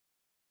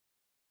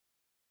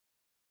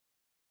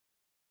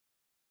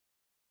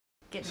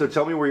So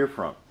tell me where you're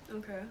from.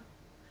 Okay.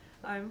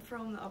 I'm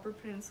from the Upper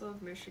Peninsula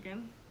of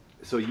Michigan.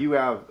 So you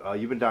have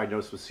you've been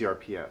diagnosed with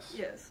CRPS.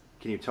 Yes.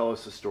 Can you tell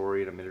us the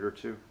story in a minute or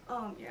two?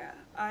 Yeah.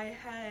 I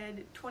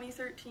had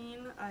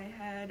 2013. I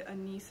had a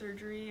knee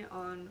surgery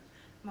on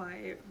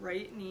my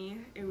right knee.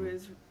 It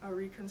was a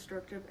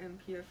reconstructive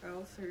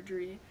MPFL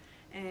surgery,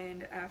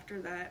 and after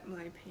that,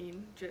 my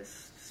pain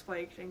just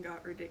spiked and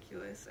got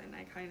ridiculous, and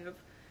I kind of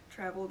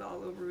traveled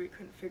all over. We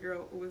couldn't figure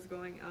out what was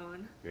going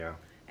on. Yeah.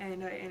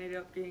 And I ended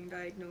up getting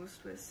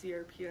diagnosed with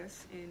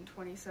CRPS in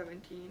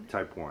 2017.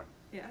 Type 1.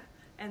 Yeah.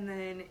 And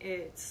then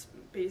it's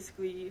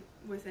basically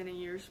within a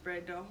year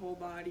spread to a whole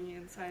body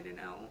inside and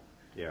out.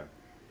 Yeah.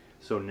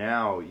 So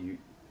now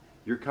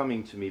you're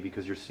coming to me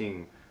because you're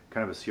seeing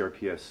kind of a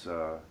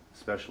CRPS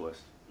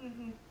specialist,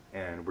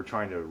 and we're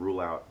trying to rule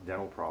out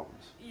dental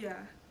problems. Yeah.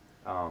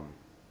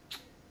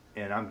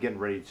 And I'm getting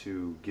ready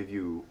to give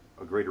you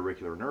a great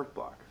auricular nerve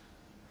block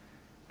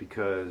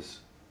because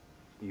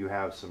you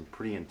have some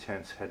pretty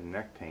intense head and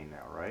neck pain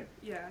now, right?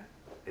 Yeah.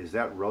 Is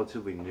that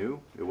relatively new?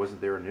 It wasn't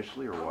there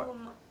initially, or what?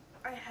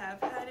 I have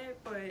had it,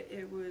 but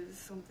it was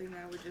something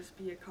that would just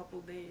be a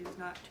couple days,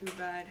 not too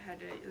bad. Had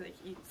to like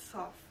eat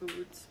soft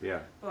foods.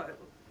 Yeah. But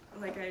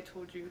like I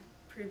told you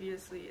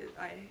previously,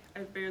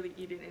 I've barely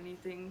eaten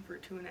anything for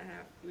 2.5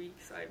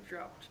 weeks. I've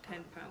dropped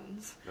 10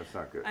 pounds. That's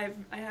not good.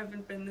 I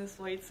haven't been this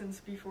light since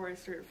before I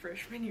started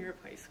freshman year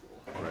of high school.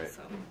 Right.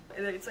 So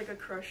it's like a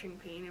crushing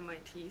pain in my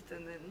teeth,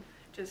 and then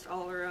just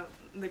all around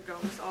the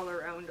gums, all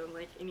around them,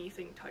 like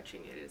anything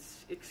touching it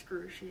is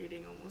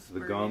excruciating, almost. The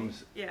burning.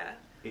 gums. Yeah.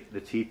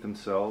 The teeth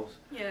themselves.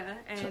 Yeah,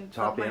 and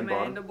top my and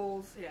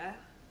mandibles. Bottom?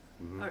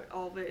 Yeah.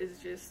 All of it is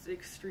just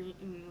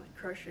extreme, like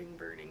crushing,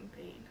 burning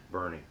pain.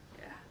 Burning.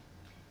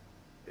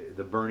 Yeah.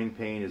 The burning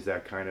pain, is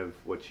that kind of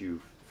what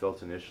you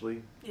felt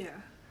initially? Yeah.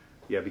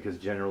 Yeah, because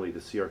generally the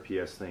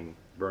CRPS thing,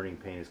 burning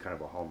pain is kind of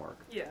a hallmark.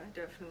 Yeah,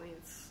 definitely.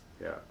 It's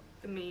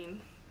the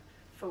main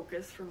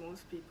focus for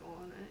most people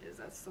on it, is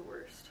that's the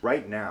worst.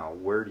 Right now,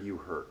 where do you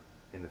hurt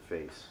in the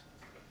face?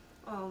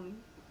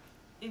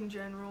 In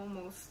general,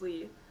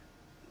 mostly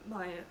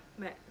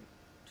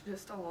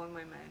just along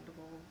my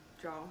mandible,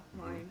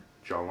 jawline.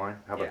 Jawline?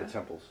 How about the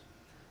temples?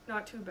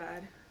 Not too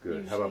bad. Good.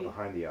 Usually, how about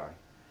behind the eye?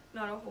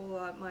 Not a whole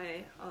lot.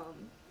 My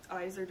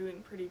eyes are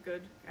doing pretty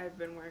good. I've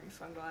been wearing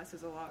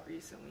sunglasses a lot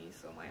recently,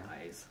 so my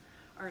eyes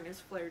aren't as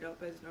flared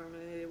up as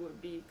normally they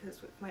would be, because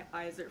if my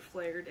eyes are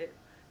flared, it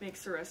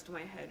makes the rest of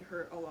my head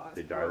hurt a lot.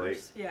 They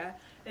dilate? Yeah.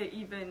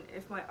 Even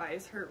if my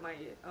eyes hurt, my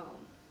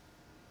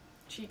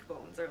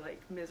cheekbones are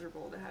like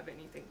miserable to have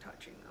anything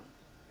touching them.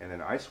 And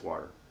then ice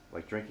water,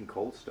 like drinking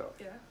cold stuff.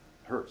 Yeah.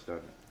 Hurts,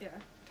 doesn't it? Yeah.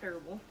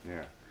 Terrible.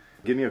 Yeah.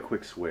 Give me a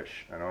quick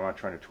swish. I know I'm not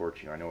trying to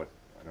torture you. I know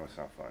it's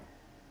not fun.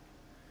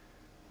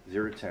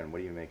 0 to 10, what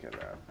do you make of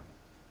that?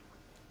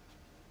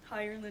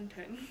 Higher than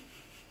 10.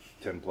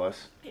 10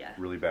 plus? Yeah.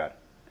 Really bad?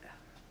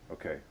 Yeah.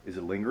 Okay. Is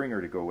it lingering, or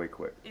did it go away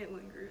quick? It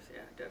lingers, yeah,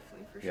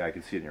 definitely, for sure. Yeah, I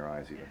can see it in your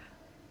eyes even.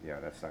 Yeah,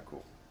 that's not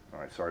cool. All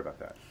right, sorry about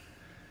that.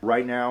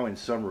 Right now, in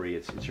summary,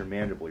 it's your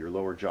mandible, your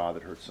lower jaw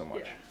that hurts so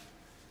much.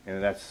 Yeah.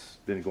 And that's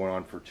been going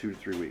on for 2 to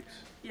 3 weeks.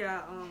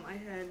 Yeah, I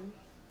had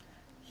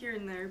here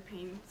and there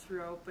pain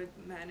throughout, but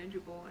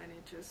manageable, and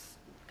it just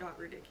got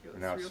ridiculous.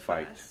 And now it's real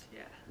spiked. Fast.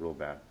 Yeah. Real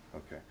bad.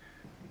 Okay.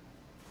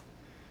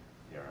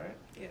 You all right?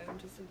 Yeah, I'm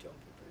just a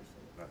jumpy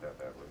person. Not that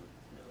bad, was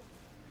it? No.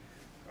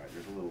 All right,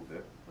 there's a little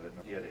bit. But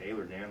you had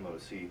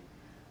Ehlers-Danlos. See,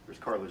 there's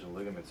cartilage and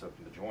ligaments up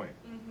in the joint.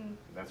 And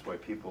that's why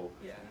people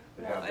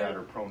that have that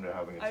are prone to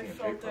having a TMJ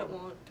problem. I felt it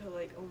want to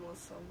like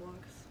almost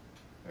sublux.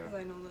 Because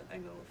I know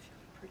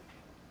pretty.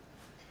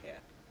 Yeah.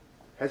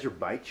 Has your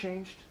bite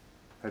changed?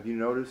 Have you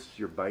noticed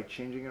your bite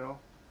changing at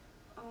all?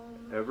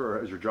 Ever?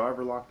 Or has your jaw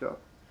ever locked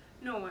up?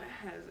 No, it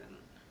hasn't.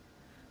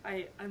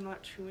 I'm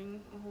not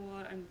chewing a whole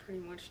lot. I'm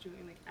pretty much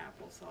doing like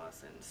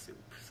applesauce and soup.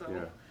 So,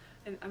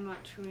 and I'm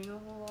not chewing a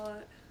whole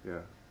lot. Yeah.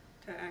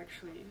 To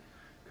actually.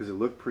 Because it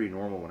looked pretty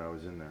normal when I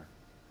was in there.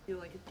 I feel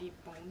like a deep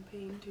bone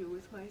pain too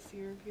with my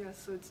CRPS,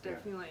 so it's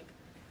definitely like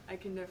I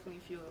can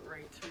definitely feel it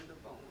right through the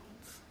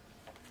bones.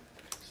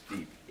 It's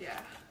deep. Yeah.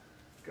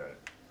 Got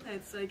it.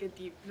 It's like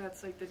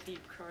that's like the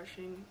deep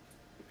crushing,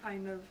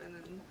 kind of, and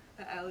then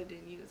the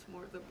allodynia is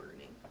more of the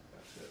burning.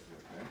 That's it.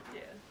 Okay.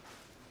 Yeah.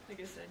 Like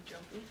I said,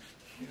 jumpy.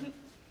 Yeah.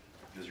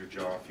 Does your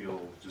jaw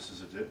feel just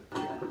as it did?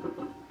 Yeah.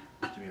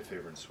 Do me a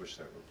favor and switch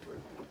that real quick.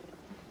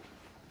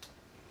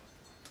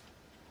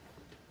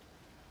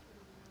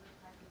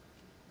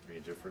 Any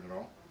different at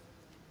all?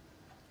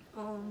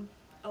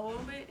 A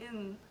little bit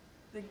in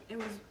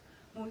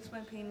most of my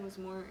pain was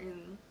more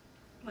in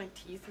my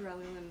teeth rather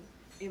than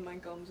in my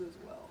gums as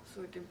well,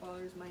 so it didn't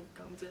bother my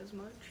gums as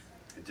much.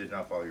 It did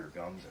not bother your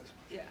gums as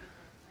much?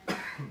 Yeah.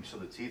 So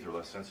the teeth are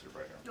less sensitive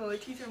right now? No, the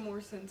teeth are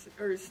more sensitive,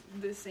 or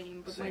the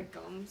same, but my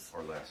gums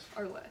or less.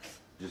 Are less.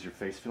 Does your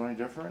face feel any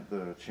different?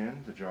 The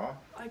chin, the jaw?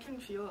 I can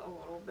feel it a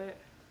little bit.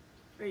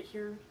 Right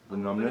here. The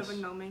numbness? A bit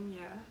of a numbing,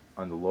 yeah.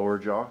 On the lower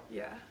jaw?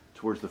 Yeah.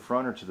 Towards the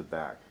front or to the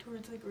back?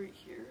 Towards like right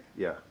here.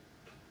 Yeah.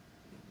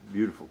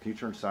 Beautiful. Can you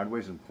turn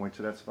sideways and point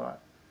to that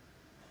spot?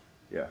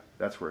 Yeah,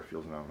 that's where it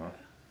feels now, huh?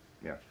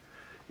 Yeah.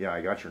 Yeah,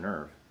 I got your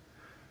nerve.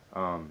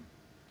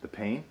 The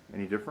pain,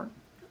 any different?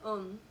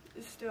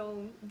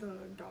 Still, the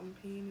gum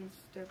pain is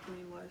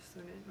definitely less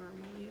than it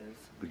normally is.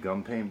 The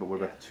gum pain, but what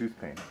about the tooth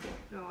pain?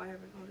 No, I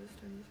haven't noticed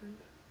anything.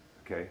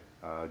 Okay.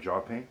 Jaw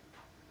pain?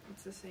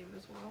 It's the same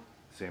as well.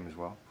 Same as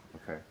well?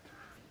 Okay.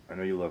 I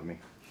know you love me.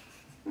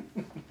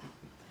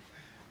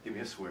 Give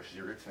me a swish.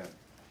 0 to 10.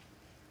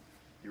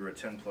 You were at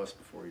 10 plus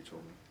before you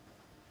told me.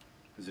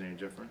 Is it any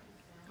different?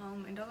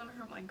 It doesn't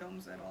hurt my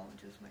gums at all,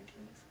 just my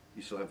teeth.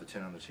 You still have the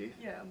 10 on the teeth?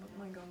 Yeah, but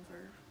my gums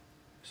are...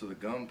 So the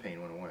gum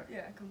pain went away?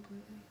 Yeah,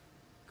 completely.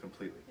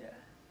 Completely? Yeah.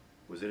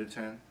 Was it a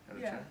 10 out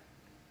of 10?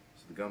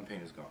 So the gum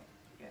pain is gone?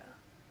 Yeah.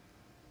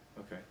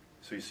 Okay.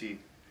 So you see,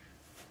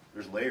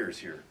 there's layers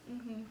here.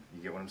 You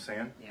get what I'm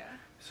saying? Yeah.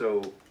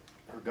 So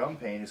her gum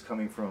pain is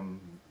coming from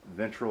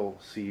ventral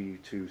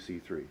C2,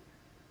 C3.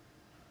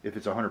 If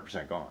it's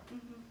 100% gone.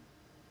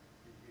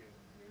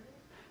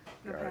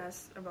 The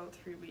past about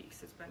 3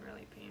 weeks, it's been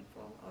really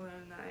painful. Other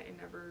than that, it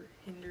never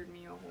hindered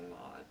me a whole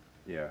lot.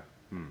 Yeah.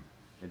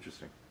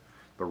 Interesting.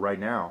 But right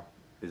now,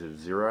 is it a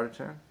 0 out of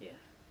 10? Yeah.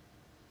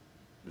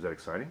 Is that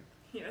exciting?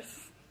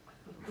 Yes.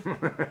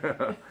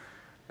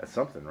 That's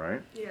something,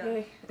 right?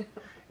 Yeah.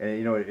 And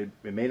you know, it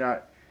may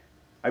not.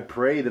 I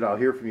pray that I'll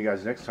hear from you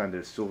guys next time that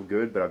it's still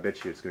good, but I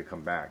bet you it's going to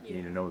come back. You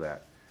need to know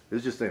that. This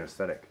is just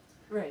anesthetic.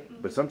 Right.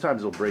 But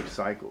sometimes it'll break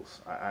cycles.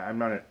 I'm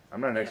not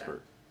an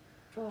expert.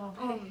 Well,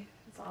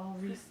 it's all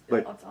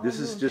But this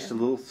is just a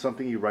little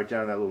something you write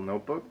down in that little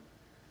notebook,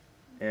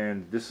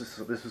 and this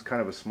is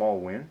kind of a small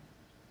win.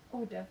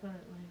 Oh,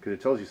 definitely. Because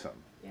it tells you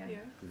something. Yeah.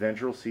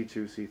 Ventral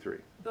C2, C3.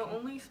 The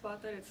only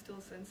spot that it's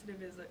still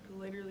sensitive is like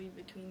literally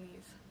between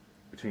these.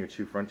 Between your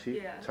two front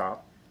teeth? Yeah.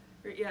 Top?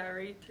 Yeah,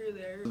 right through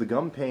there. The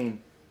gum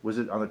pain, was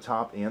it on the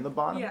top and the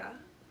bottom? Yeah.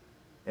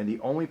 And the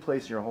only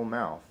place in your whole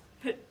mouth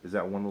is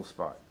that one little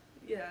spot?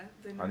 Yeah.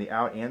 On the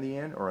out and the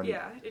in? Or on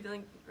it's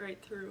like right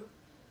through.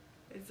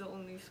 It's the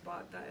only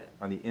spot that...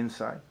 On the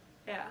inside?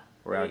 Yeah.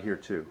 Or out here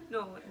too?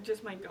 No,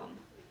 just my gum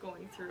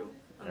going through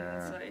on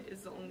that side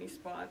is the only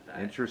spot that...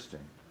 Interesting.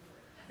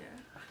 Yeah.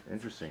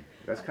 Interesting.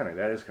 That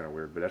is kind of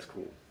weird, but that's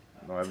cool.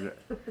 No,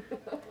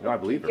 I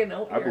believe her. Geeking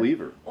out I here. believe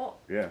her. Oh.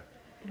 Yeah.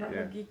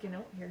 We're geeking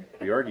out here.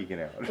 We are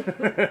geeking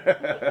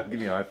out. Give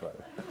me a high five.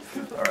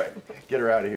 All right. Get her out of here.